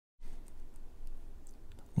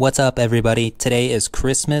What's up, everybody? Today is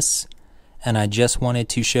Christmas, and I just wanted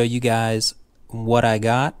to show you guys what I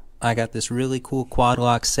got. I got this really cool quad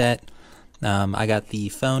lock set. I got the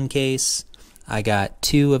phone case. I got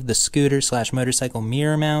 2 of the scooter / motorcycle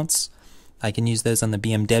mirror mounts. I can use those on the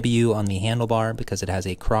BMW on the handlebar because it has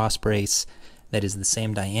a cross brace that is the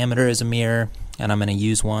same diameter as a mirror, and I'm going to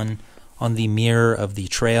use one on the mirror of the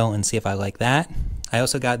trail and see if I like that. I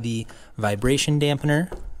also got the vibration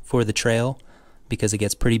dampener for the trail because it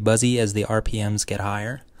gets pretty buzzy as the RPMs get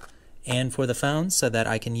higher, and for the phone so that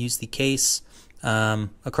I can use the case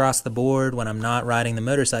across the board when I'm not riding the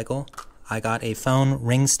motorcycle. I got a phone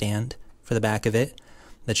ring stand for the back of it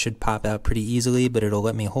that should pop out pretty easily, but it'll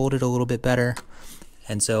let me hold it a little bit better.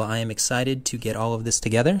 And so I am excited to get all of this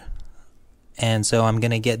together. And so I'm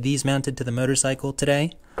going to get these mounted to the motorcycle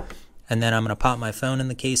today, and then I'm going to pop my phone in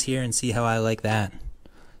the case here and see how I like that.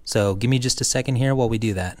 So give me just a second here while we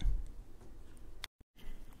do that.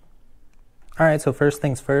 Alright, so first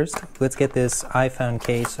things first, let's get this iPhone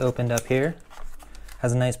case opened up here.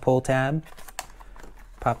 Has a nice pull tab.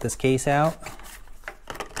 Pop this case out.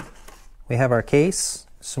 We have our case,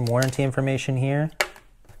 some warranty information here.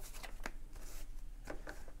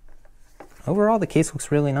 Overall, the case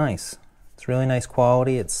looks really nice. It's really nice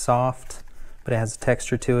quality. It's soft, but it has a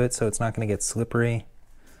texture to it, so it's not going to get slippery.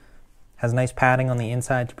 Has nice padding on the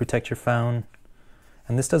inside to protect your phone.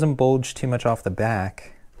 And this doesn't bulge too much off the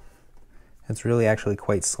back. It's really actually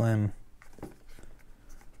quite slim.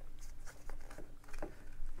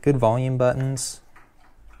 Good volume buttons,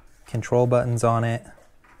 control buttons on it,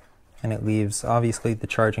 and it leaves obviously the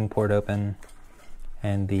charging port open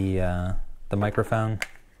and the microphone.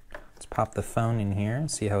 Let's pop the phone in here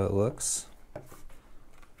and see how it looks.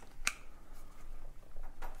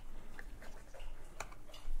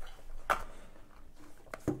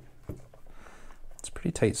 It's a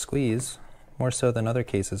pretty tight squeeze, more so than other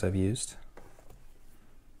cases I've used.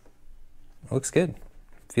 Looks good.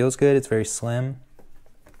 Feels good. It's very slim.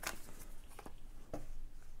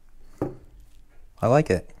 I like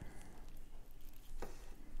it.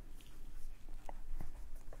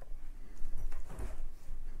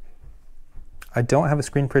 I don't have a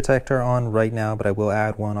screen protector on right now, but I will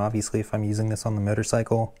add one obviously if I'm using this on the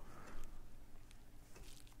motorcycle.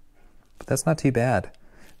 But that's not too bad.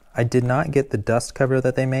 I did not get the dust cover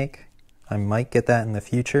that they make. I might get that in the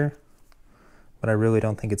future, but I really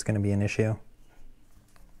don't think it's going to be an issue.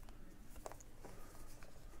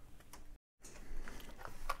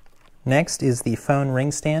 Next is the phone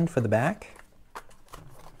ring stand for the back.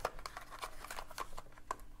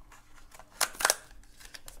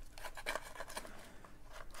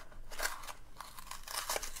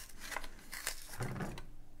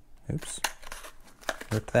 Oops,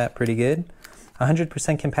 ripped that pretty good.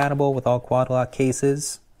 100% compatible with all quad lock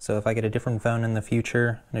cases. So if I get a different phone in the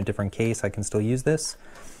future and a different case, I can still use this.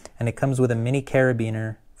 And it comes with a mini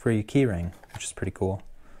carabiner for your keyring, which is pretty cool.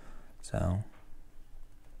 So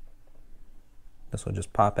this will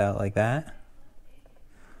just pop out like that.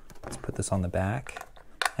 Let's put this on the back.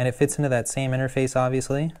 And it fits into that same interface,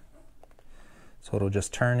 obviously. So it'll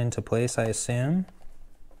just turn into place, I assume.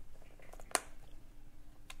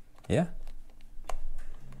 Yeah.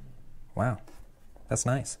 Wow, that's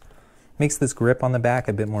nice. Makes this grip on the back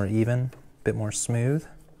a bit more even, a bit more smooth.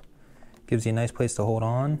 Gives you a nice place to hold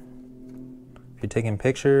on. If you're taking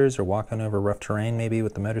pictures or walking over rough terrain maybe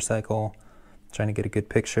with the motorcycle, trying to get a good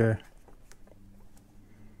picture.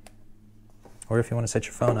 Or if you want to set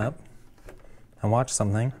your phone up and watch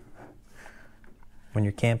something when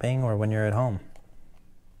you're camping or when you're at home.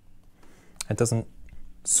 It doesn't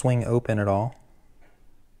swing open at all.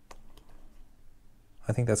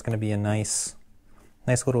 I think that's going to be a nice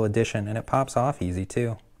little addition, and it pops off easy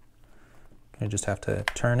too. You just have to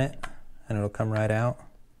turn it and it'll come right out.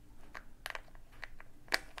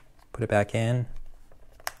 Put it back in,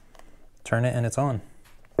 turn it, and it's on.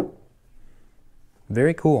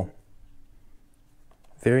 Very cool.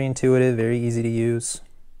 Very intuitive, very easy to use.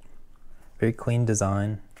 Very clean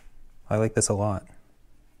design. I like this a lot.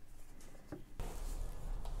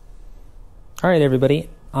 Alright everybody,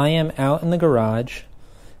 I am out in the garage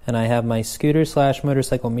and I have my scooter /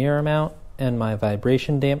 motorcycle mirror mount and my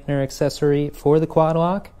vibration dampener accessory for the quad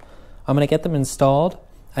lock. I'm going to get them installed.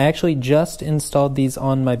 I actually just installed these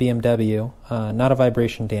on my BMW, not a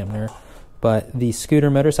vibration dampener, but the scooter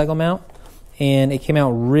motorcycle mount, and it came out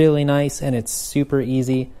really nice and it's super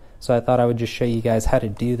easy, so I thought I would just show you guys how to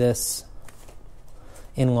do this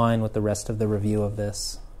in line with the rest of the review of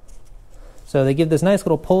this. So they give this nice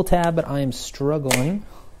little pull tab, but I am struggling,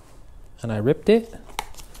 and I ripped it.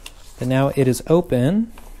 And now it is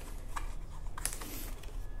open.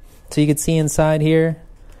 So you can see inside here,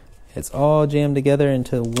 It's all jammed together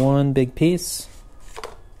into one big piece,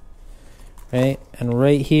 right? And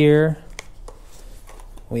right here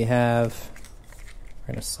we have,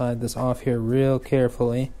 we're going to slide this off here real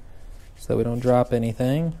carefully so that we don't drop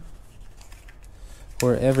anything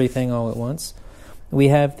or everything all at once. We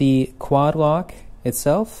have the quad lock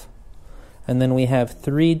itself, and then we have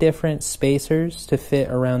 3 different spacers to fit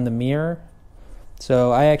around the mirror.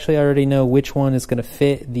 So I actually already know which one is going to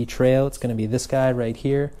fit the trail. It's going to be this guy right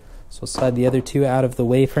here. So we'll slide the other 2 out of the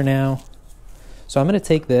way for now. So I'm going to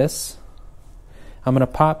take this, I'm going to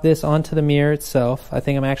pop this onto the mirror itself. I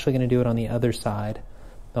think I'm actually going to do it on the other side,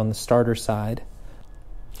 on the starter side.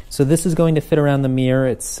 So this is going to fit around the mirror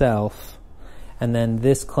itself, and then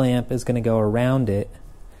this clamp is going to go around it,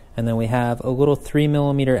 and then we have a little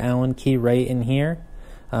 3mm Allen key right in here,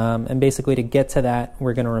 and basically to get to that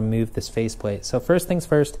we're going to remove this faceplate. So first things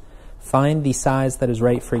first, find the size that is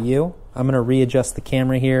right for you. I'm going to readjust the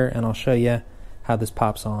camera here and I'll show you how this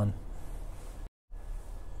pops on.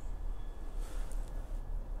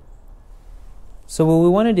 So what we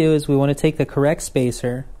want to do is we want to take the correct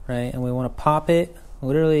spacer, right, and we want to pop it.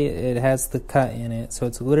 Literally, it has the cut in it, so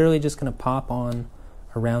it's literally just going to pop on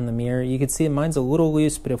around the mirror. You can see mine's a little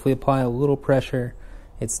loose, but if we apply a little pressure,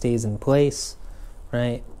 it stays in place,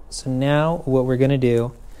 right? So now what we're going to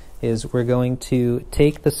do is we're going to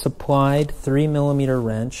take the supplied 3mm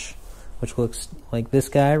wrench, which looks like this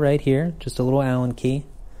guy right here, just a little Allen key,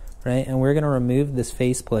 right? And we're going to remove this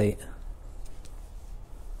faceplate.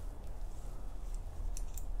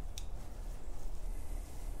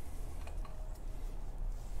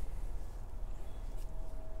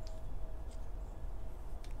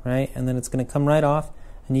 Right, and then it's going to come right off,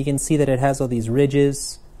 and you can see that it has all these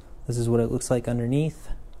ridges. This is what it looks like underneath.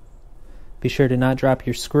 Be sure to not drop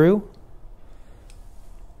your screw.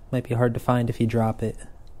 Might be hard to find if you drop it.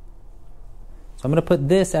 So I'm going to put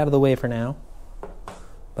this out of the way for now,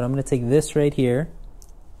 but I'm going to take this right here,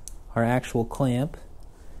 our actual clamp.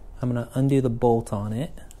 I'm going to undo the bolt on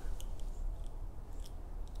it.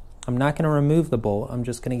 I'm not going to remove the bolt, I'm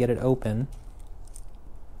just going to get it open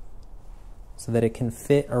so that it can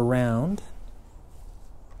fit around.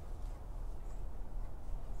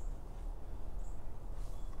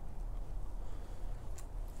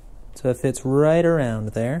 So it fits right around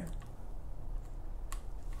there.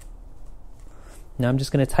 Now I'm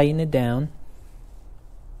just going to tighten it down.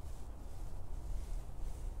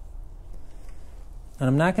 And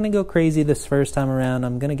I'm not going to go crazy this first time around.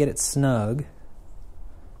 I'm going to get it snug.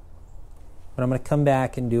 But I'm going to come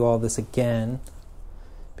back and do all this again,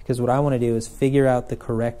 because what I want to do is figure out the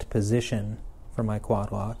correct position for my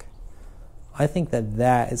quad lock. I think that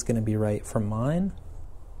that is going to be right for mine.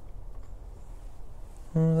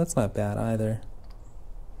 That's not bad either.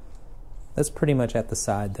 That's pretty much at the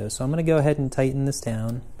side though, so I'm going to go ahead and tighten this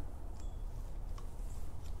down.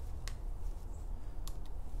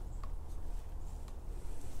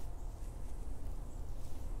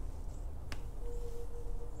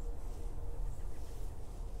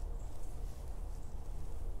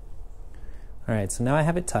 Alright, so now I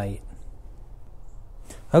have it tight.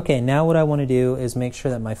 Okay, now what I want to do is make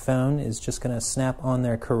sure that my phone is just going to snap on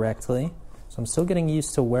there correctly. So I'm still getting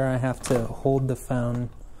used to where I have to hold the phone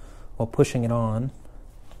while pushing it on.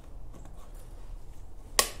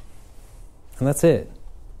 And that's it.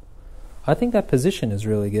 I think that position is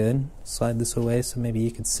really good. Slide this away so maybe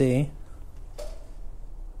you can see.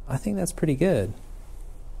 I think that's pretty good.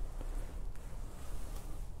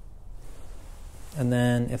 And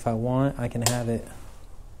then if I want, I can have it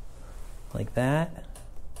like that.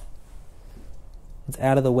 It's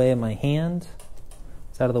out of the way of my hand.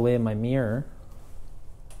 It's out of the way of my mirror.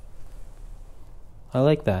 I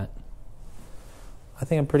like that. I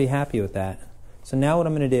think I'm pretty happy with that. So now what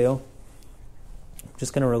I'm going to do, I'm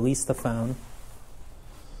just going to release the phone.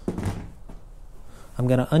 I'm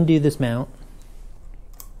going to undo this mount,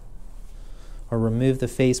 or remove the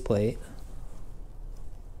faceplate.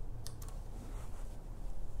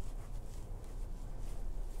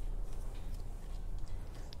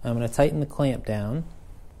 I'm going to tighten the clamp down.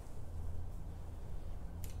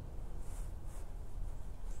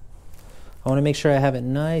 I want to make sure I have it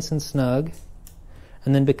nice and snug.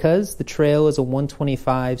 And then because the trail is a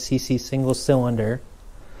 125cc single cylinder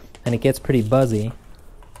and it gets pretty buzzy,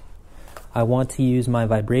 I want to use my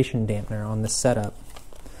vibration dampener on this setup.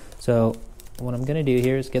 So what I'm going to do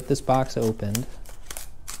here is get this box opened.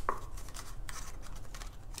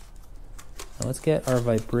 Now let's get our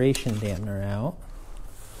vibration dampener out.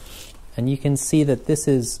 And you can see that this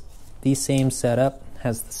is the same setup,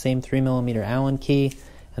 has the same 3mm Allen key,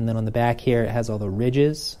 and then on the back here it has all the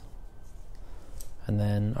ridges. And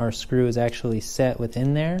then our screw is actually set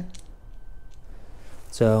within there.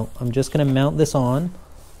 So I'm just going to mount this on.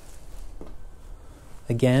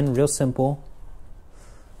 Again, real simple.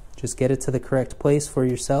 Just get it to the correct place for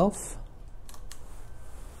yourself.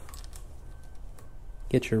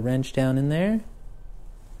 Get your wrench down in there.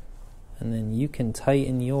 And then you can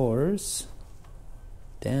tighten yours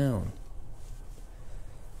down.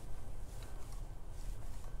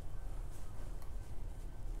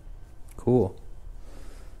 Cool.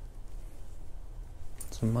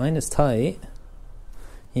 So mine is tight.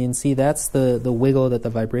 You can see that's the wiggle that the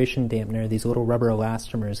vibration dampener, these little rubber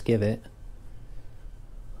elastomers, give it,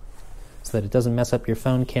 so that it doesn't mess up your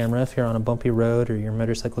phone camera if you're on a bumpy road or your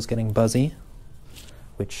motorcycle's getting buzzy,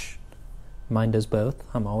 which mine does both.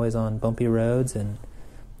 I'm always on bumpy roads and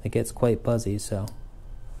it gets quite buzzy. So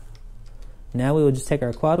now we will just take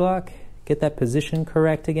our quad lock, get that position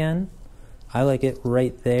correct again. I like it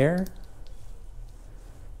right there.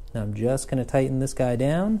 Now I'm just going to tighten this guy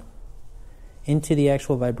down into the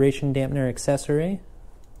actual vibration dampener accessory.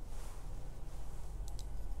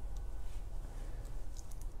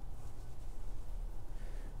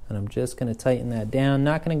 And I'm just going to tighten that down.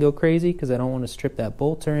 Not going to go crazy because I don't want to strip that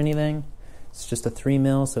bolt or anything. It's just a 3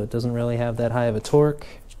 mil, so it doesn't really have that high of a torque.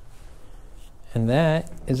 And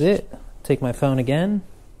that is it. Take my phone again.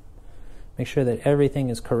 Make sure that everything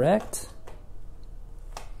is correct.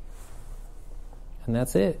 And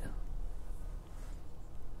that's it.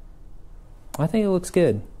 I think it looks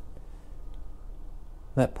good.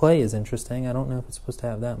 That play is interesting. I don't know if it's supposed to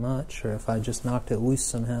have that much or if I just knocked it loose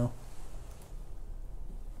somehow.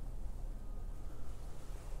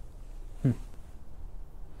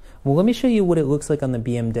 Well, let me show you what it looks like on the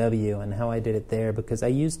BMW and how I did it there, because I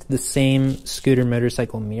used the same scooter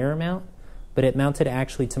motorcycle mirror mount, but it mounted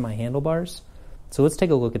actually to my handlebars. So let's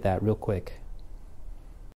take a look at that real quick.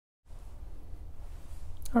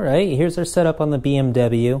 Alright, here's our setup on the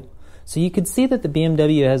BMW. So you can see that the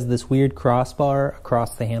BMW has this weird crossbar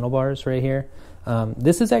across the handlebars right here.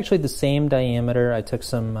 This is actually the same diameter. I took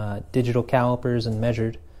some digital calipers and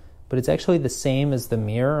measured, but it's actually the same as the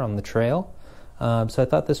mirror on the trail. So I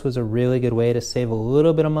thought this was a really good way to save a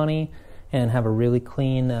little bit of money and have a really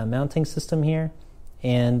clean mounting system here.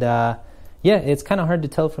 And yeah, it's kind of hard to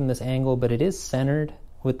tell from this angle, but it is centered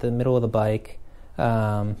with the middle of the bike,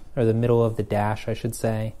 or the middle of the dash, I should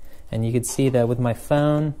say. And you can see that with my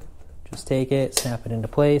phone, just take it, snap it into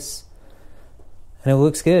place, and it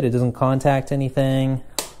looks good. It doesn't contact anything.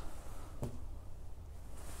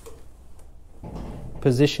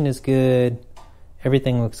 Position is good.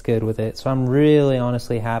 Everything looks good with it. So I'm really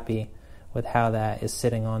honestly happy with how that is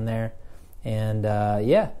sitting on there. And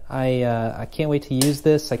yeah, I can't wait to use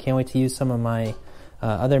this. I can't wait to use some of my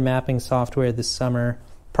other mapping software this summer.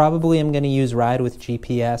 Probably I'm going to use Ride with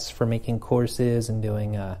GPS for making courses and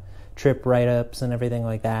doing trip write-ups and everything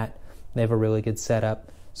like that. They have a really good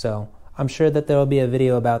setup. So I'm sure that there will be a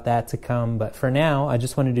video about that to come. But for now, I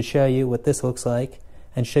just wanted to show you what this looks like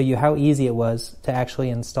and show you how easy it was to actually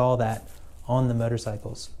install that on the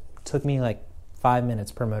motorcycles. It took me like 5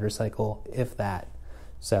 minutes per motorcycle, if that.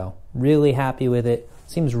 So really happy with it.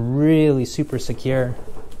 Seems really super secure.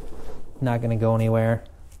 Not going to go anywhere,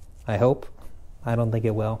 I hope. I don't think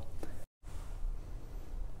it will.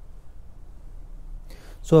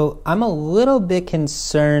 So I'm a little bit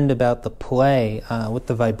concerned about the play with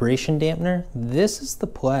the vibration dampener. This is the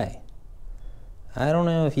play. I don't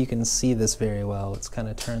know if you can see this very well. Let's kind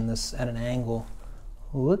of turn this at an angle.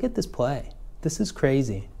 Look at this play. This is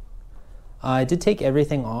crazy. I did take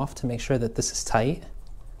everything off to make sure that this is tight.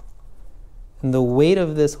 And the weight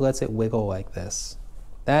of this lets it wiggle like this.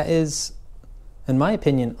 That is, in my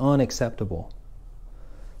opinion, unacceptable.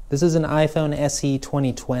 This is an iPhone SE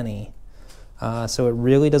 2020, so it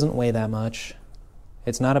really doesn't weigh that much.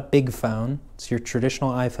 It's not a big phone. It's your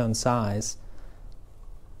traditional iPhone size.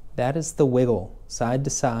 That is the wiggle, side to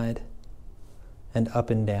side and up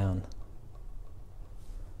and down.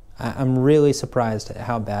 I'm really surprised at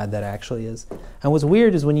how bad that actually is. And what's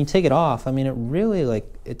weird is when you take it off, I mean, it really,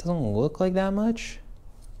 it doesn't look like that much.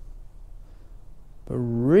 But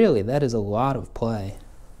really, that is a lot of play.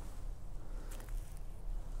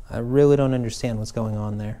 I really don't understand what's going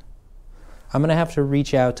on there. I'm going to have to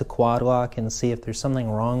reach out to Quad Lock and see if there's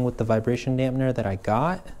something wrong with the vibration dampener that I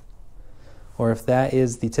got, or if that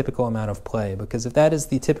is the typical amount of play. Because if that is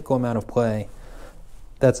the typical amount of play,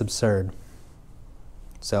 that's absurd.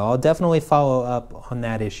 So I'll definitely follow up on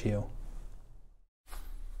that issue.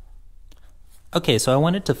 Okay, so I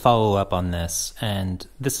wanted to follow up on this, and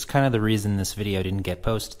this is kind of the reason this video didn't get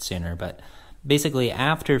posted sooner, but basically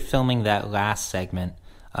after filming that last segment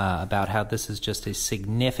about how this is just a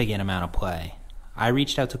significant amount of play, I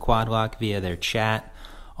reached out to Quad Lock via their chat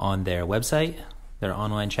on their website, their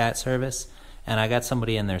online chat service, and I got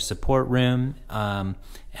somebody in their support room,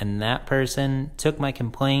 and that person took my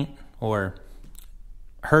complaint, or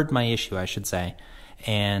heard my issue, I should say,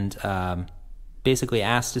 and basically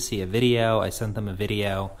asked to see a video. I sent them a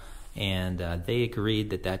video, and they agreed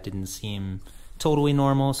that that didn't seem totally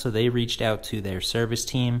normal, so they reached out to their service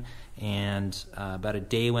team, and about a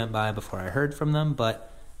day went by before I heard from them,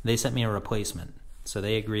 but they sent me a replacement. So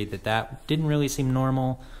they agreed that that didn't really seem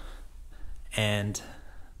normal, and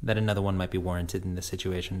that another one might be warranted in this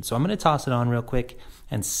situation. So I'm going to toss it on real quick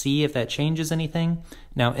and see if that changes anything.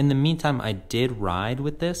 Now, in the meantime, I did ride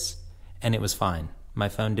with this, and it was fine. My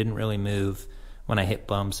phone didn't really move. When I hit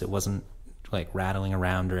bumps, it wasn't like rattling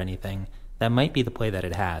around or anything. That might be the play that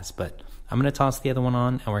it has, but I'm going to toss the other one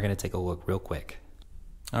on, and we're going to take a look real quick.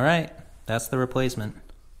 All right, that's the replacement.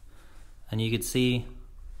 And you can see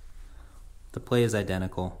the play is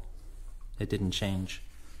identical. It didn't change.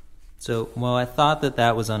 So while I thought that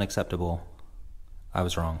that was unacceptable, I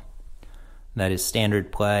was wrong. That is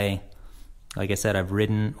standard play. Like I said, I've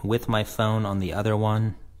ridden with my phone on the other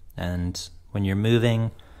one, and when you're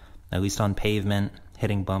moving, at least on pavement,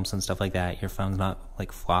 hitting bumps and stuff like that, your phone's not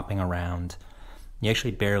like flopping around. You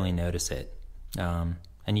actually barely notice it.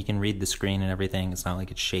 And you can read the screen and everything. It's not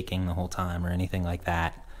like it's shaking the whole time or anything like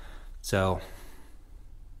that. So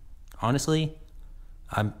honestly,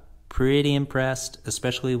 I'm pretty impressed,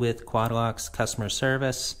 especially with Quadlock's customer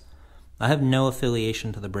service. I have no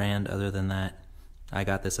affiliation to the brand other than that I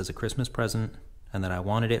got this as a Christmas present and that I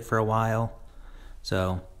wanted it for a while.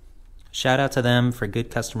 So shout out to them for good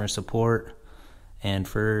customer support and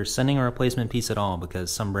for sending a replacement piece at all,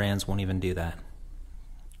 because some brands won't even do that.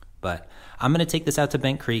 But I'm going to take this out to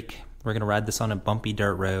Bent Creek. We're going to ride this on a bumpy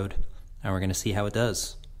dirt road, and we're going to see how it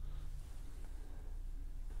does.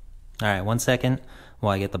 All right, 1 second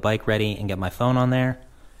while I get the bike ready and get my phone on there,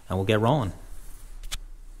 and we'll get rolling.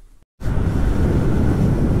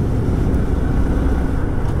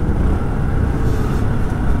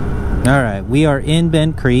 All right, we are in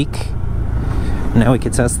Bent Creek. Now we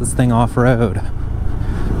can test this thing off-road.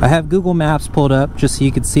 I have Google Maps pulled up just so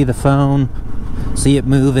you can see the phone, see it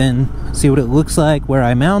moving, see what it looks like where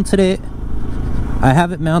I mounted it. I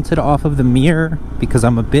have it mounted off of the mirror because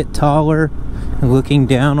I'm a bit taller, and looking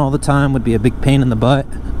down all the time would be a big pain in the butt.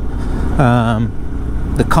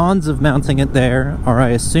 The cons of mounting it there are, I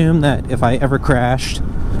assume that if I ever crashed,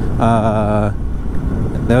 that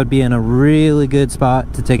would be in a really good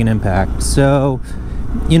spot to take an impact. So,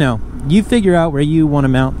 you know, you figure out where you want to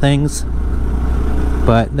mount things,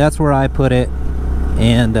 but that's where I put it,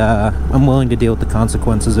 and I'm willing to deal with the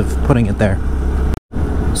consequences of putting it there.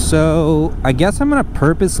 So I guess I'm going to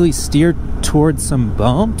purposely steer towards some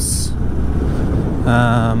bumps.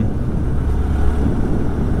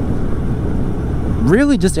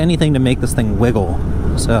 Really just anything to make this thing wiggle.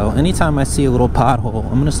 So anytime I see a little pothole,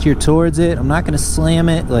 I'm going to steer towards it. I'm not going to slam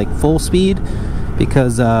it like full speed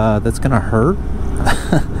because that's going to hurt.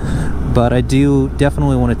 But I do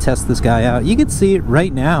definitely want to test this guy out. You can see it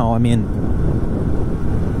right now. I mean,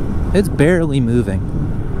 it's barely moving.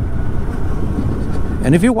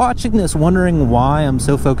 And if you're watching this wondering why I'm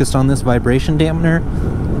so focused on this vibration dampener,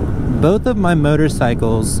 both of my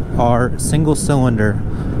motorcycles are single cylinder.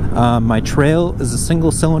 My Trail is a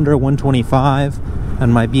single cylinder 125,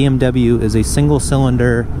 and my BMW is a single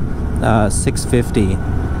cylinder 650.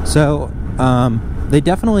 So they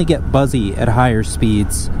definitely get buzzy at higher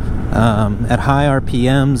speeds. At high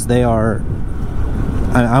RPMs, they are,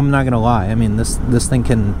 I'm not gonna lie, I mean, this thing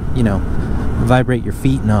can, you know, vibrate your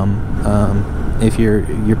feet numb if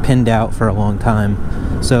you're pinned out for a long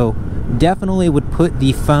time. So definitely would put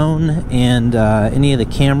the phone and any of the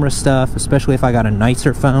camera stuff, especially if I got a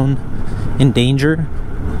nicer phone, in danger.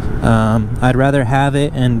 I'd rather have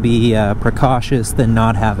it and be precautious than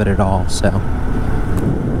not have it at all. So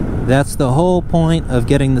that's the whole point of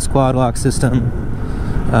getting this quad lock system,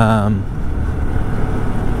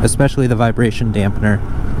 especially the vibration dampener.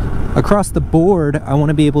 Across the board, I want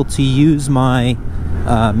to be able to use my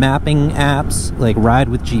mapping apps like Ride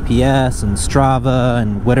with GPS and Strava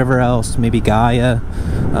and whatever else, maybe Gaia.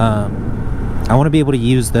 I want to be able to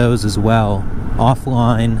use those as well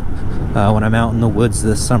offline when I'm out in the woods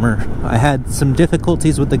this summer. I had some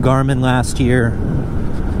difficulties with the Garmin last year,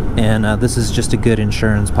 and this is just a good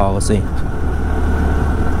insurance policy.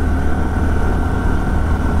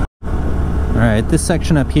 Alright, this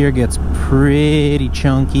section up here gets pretty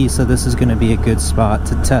chunky, so this is going to be a good spot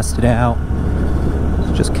to test it out.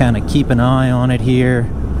 So just kind of keep an eye on it here.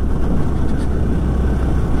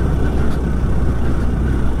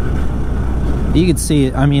 You can see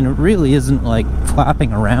it, I mean, it really isn't like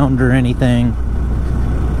flapping around or anything.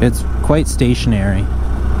 It's quite stationary.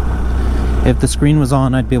 If the screen was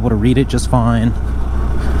on, I'd be able to read it just fine,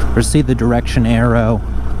 or see the direction arrow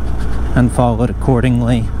and follow it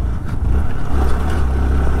accordingly.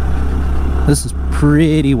 This is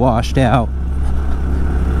pretty washed out,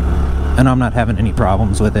 and I'm not having any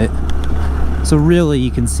problems with it. So really, you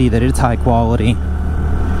can see that it's high quality,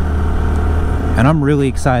 and I'm really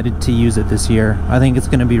excited to use it this year. I think it's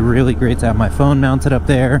going to be really great to have my phone mounted up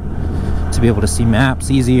there, to be able to see maps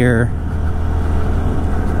easier.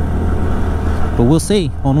 But we'll see.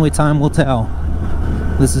 Only time will tell.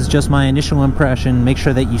 This is just my initial impression. Make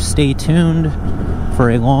sure that you stay tuned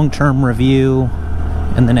for a long-term review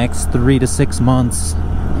in the next 3 to 6 months,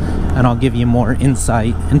 and I'll give you more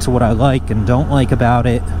insight into what I like and don't like about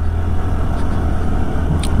it.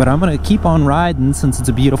 But I'm gonna keep on riding since it's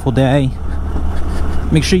a beautiful day.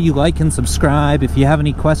 Make sure you like and subscribe. If you have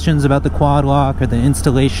any questions about the quad lock or the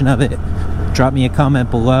installation of it, drop me a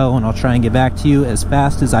comment below and I'll try and get back to you as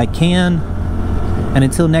fast as I can. And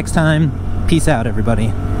until next time, peace out,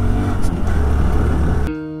 everybody.